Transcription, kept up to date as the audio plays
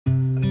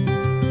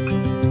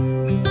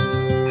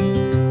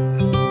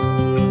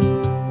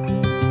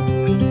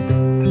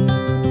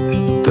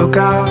Look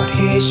out,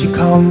 here she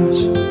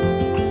comes,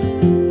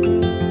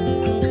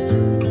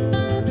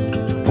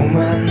 the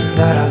woman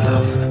that I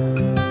love.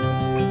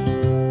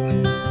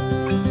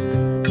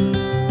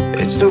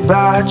 It's too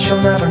bad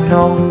she'll never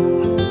know.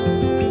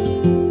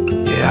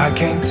 Yeah, I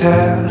can't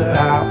tell her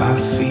how I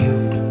feel,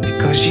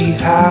 because she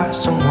has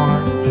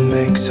someone who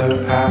makes her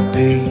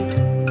happy.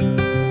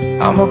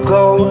 I'm a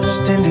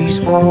ghost in these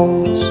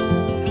walls,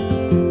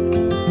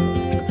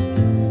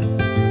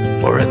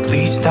 or at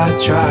least I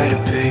try to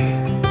be.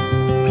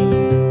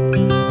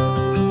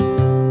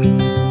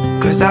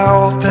 'Cause I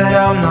hope that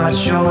I'm not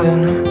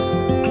showing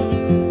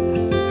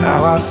how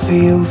I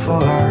feel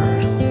for her,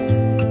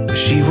 but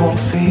she won't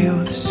feel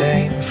the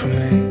same for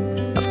me.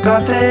 I've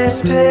got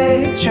this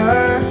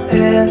picture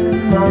in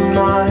my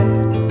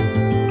mind.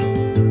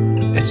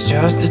 It's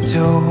just the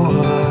two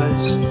of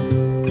us,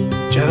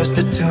 just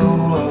the two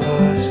of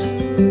us.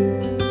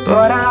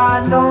 But I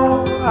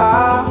know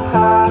I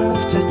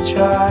have to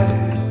try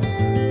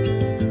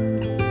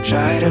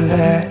to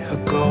let her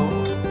go,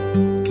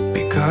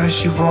 because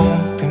she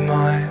won't be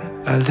mine.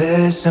 I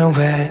listen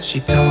when she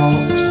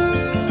talks,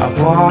 I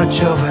watch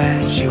her when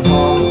she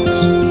walks.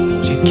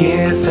 She's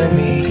giving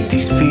me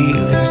these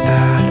feelings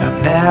that I've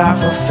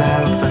never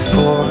felt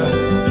before,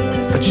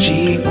 but she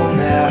will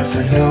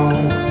never know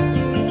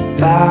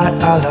that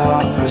I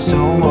love her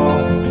so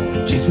well.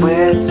 She's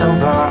with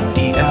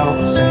somebody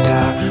else and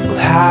I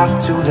will have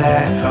to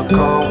let her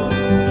go.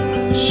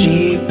 She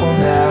will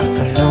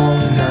never know,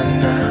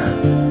 na-na,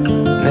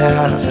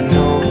 never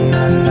know,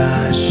 na-na.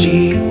 She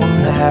will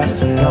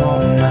never know,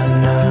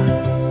 na-na,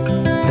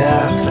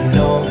 never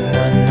know,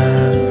 na-na.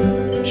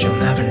 She'll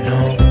never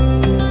know.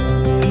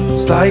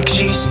 It's like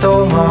she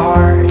stole my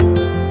heart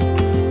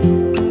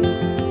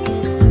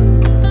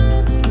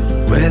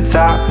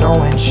without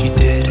knowing she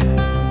did.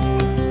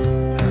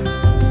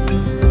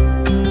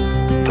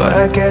 But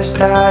I guess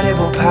that it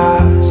will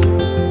pass.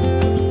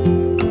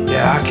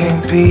 Yeah, I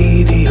can't be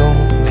the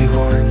only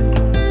one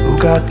who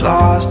got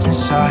lost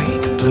inside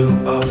the blue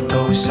of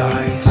those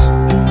eyes.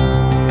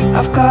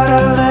 I've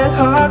gotta let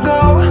her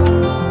go,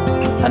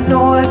 I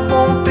know it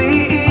won't be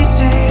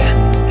easy.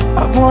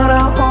 I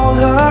wanna hold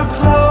her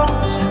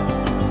close,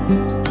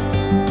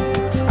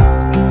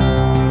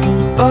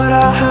 but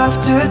I have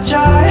to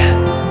try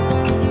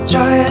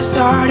as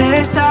hard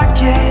as I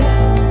can,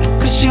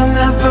 'cause she'll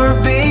never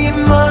be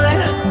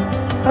mine.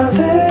 I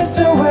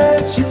listen when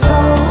she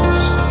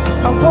talks,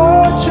 I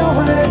watch her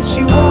when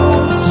she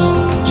walks.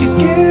 She's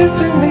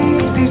giving me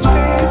these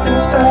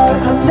feelings that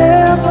I've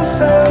never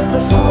felt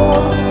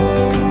before.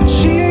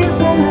 She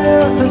will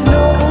never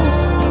know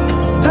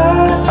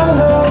that I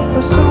love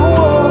her so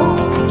well.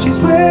 She's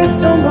with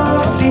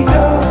somebody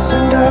else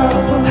and I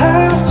will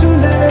have to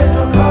let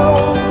her go.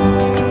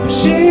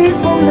 She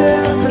will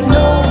never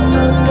know,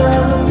 na-na,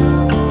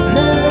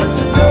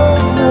 never know,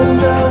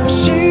 na-na.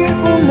 She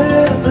will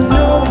never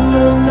know,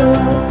 na-na,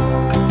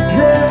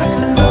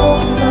 never know,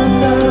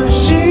 na-na.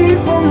 She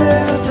will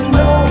never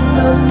know,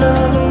 na-na,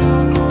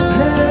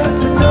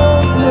 never know,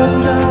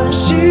 na-na.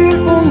 She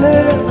will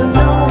never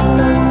know,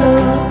 na-na,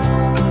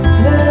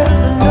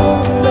 never know,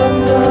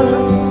 na-na.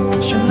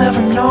 She'll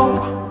never know.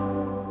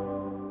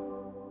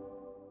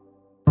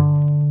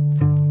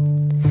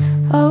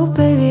 Oh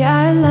baby,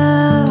 I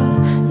love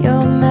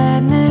your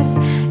madness.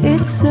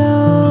 It's so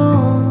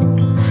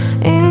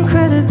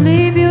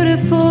incredibly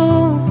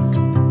beautiful.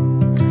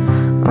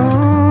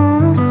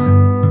 Oh,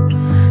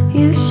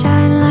 you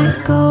shine like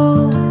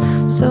gold,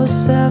 so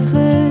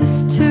selfless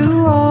to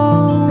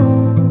all,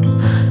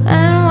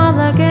 and wild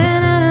like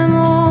an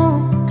animal.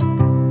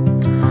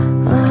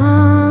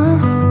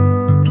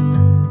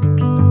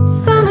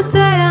 Some would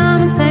say I'm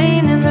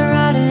insane in the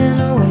right and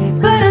the way,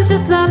 but I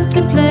just love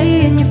to play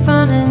in your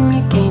fun and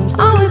your games.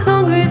 Always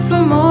hungry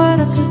for more,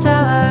 that's just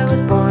how I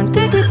was born.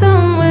 Take me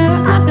somewhere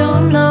I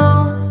don't know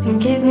and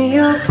give me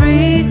your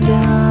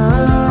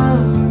freedom.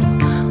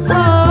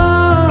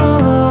 Whoa,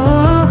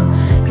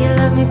 you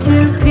love me to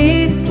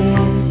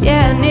pieces,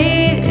 yeah, I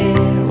need it.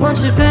 Want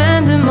your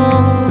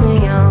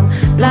pandemonium,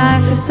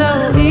 life is so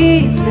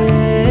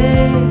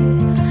easy.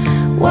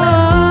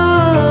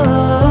 Whoa,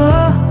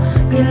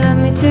 you love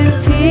me to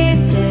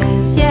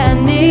pieces, yeah, I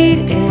need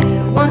it.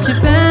 Want your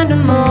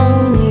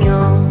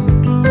pandemonium.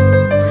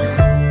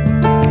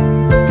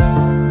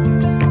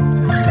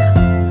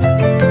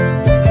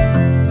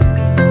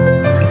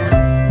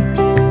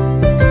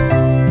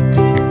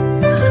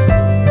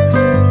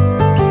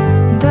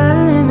 The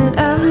limit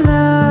of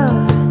love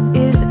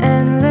is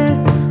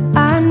endless,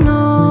 I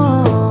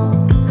know.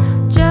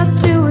 Just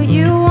do what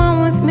you want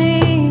with me.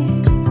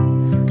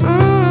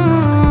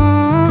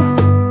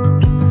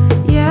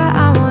 Yeah,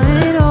 I want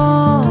it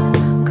all.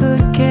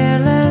 Could care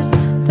less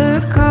the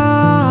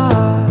cost.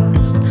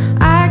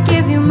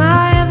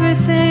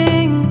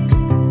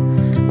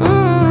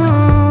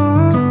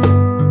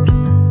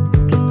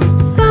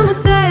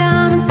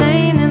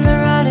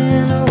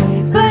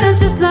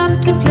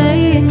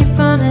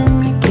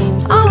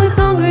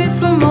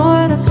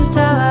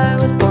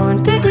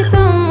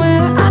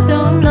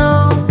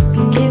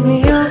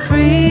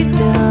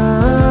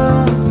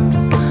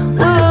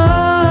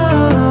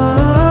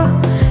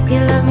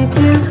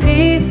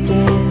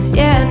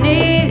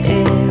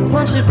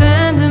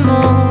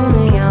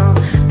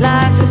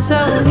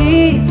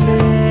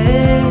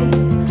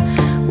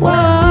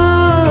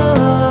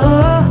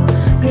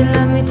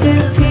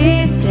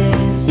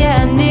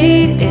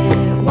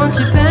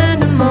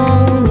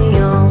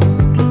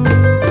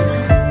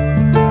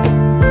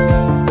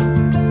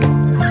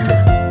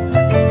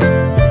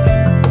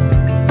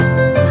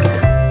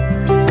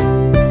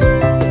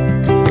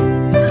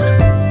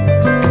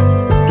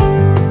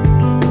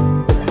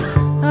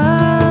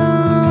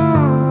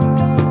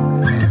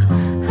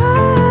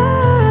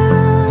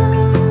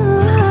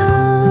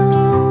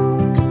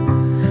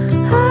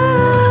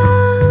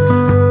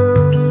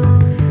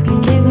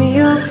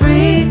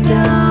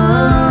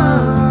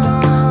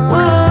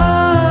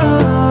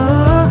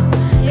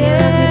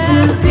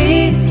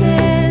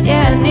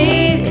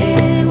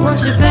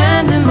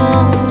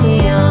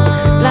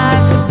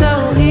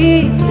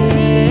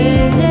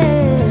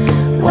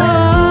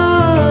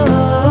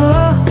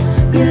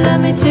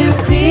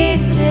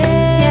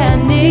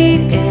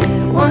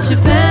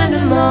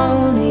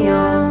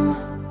 pandemonium.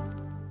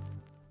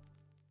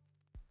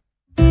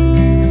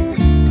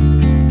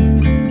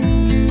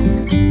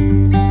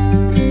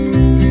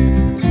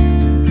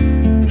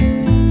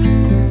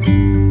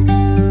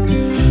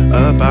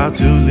 About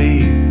to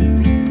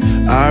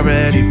leave,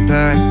 already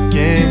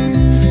packing.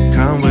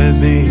 Come with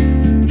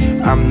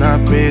me, I'm not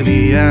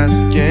really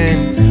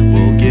asking.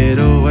 We'll get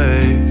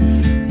away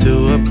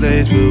to a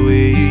place where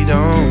we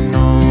don't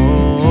know.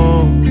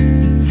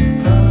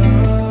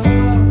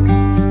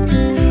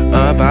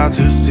 About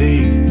to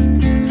see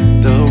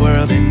the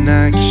world in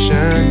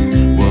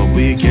action, what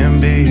we can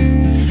be,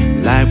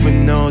 life with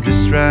no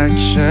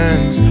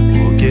distractions.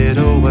 We'll get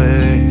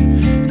away,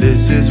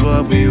 this is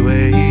what we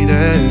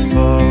waited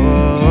for.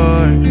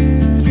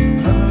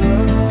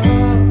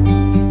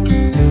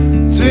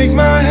 Take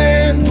my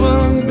hand,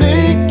 we'll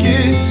make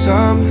it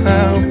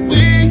somehow.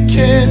 We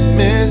can't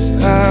miss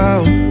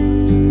out.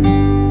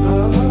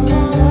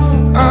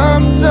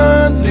 I'm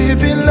done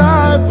living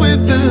life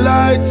with the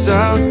lights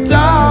out,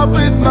 die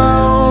with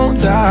my own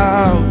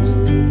doubts.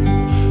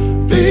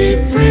 Be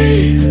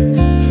free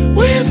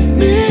with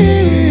me.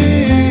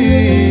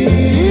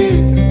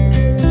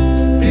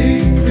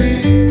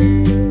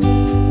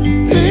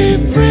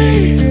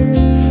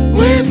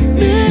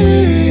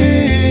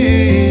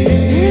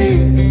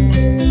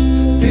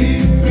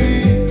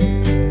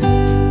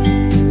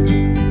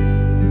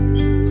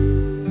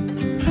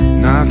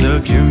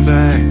 Looking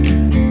back,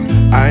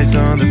 eyes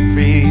on the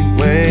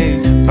freeway,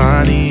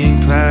 Bonnie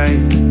and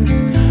Clyde,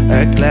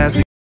 a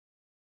classic.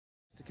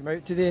 To come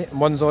out today, and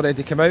one's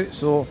already come out,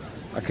 so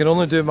I can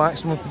only do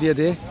maximum 3 a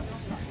day.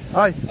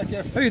 Hi.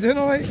 How you doing?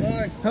 All right.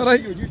 Hi. All right.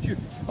 See you on YouTube.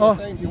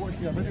 Oh, You're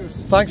watching your videos.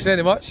 thanks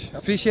very much. I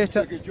appreciate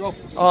it. Good job.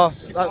 Oh,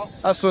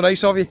 that's so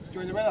nice of you.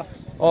 Enjoying the weather.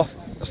 Oh,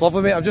 it's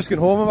lovely, mate. I'm just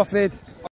going home, I'm afraid.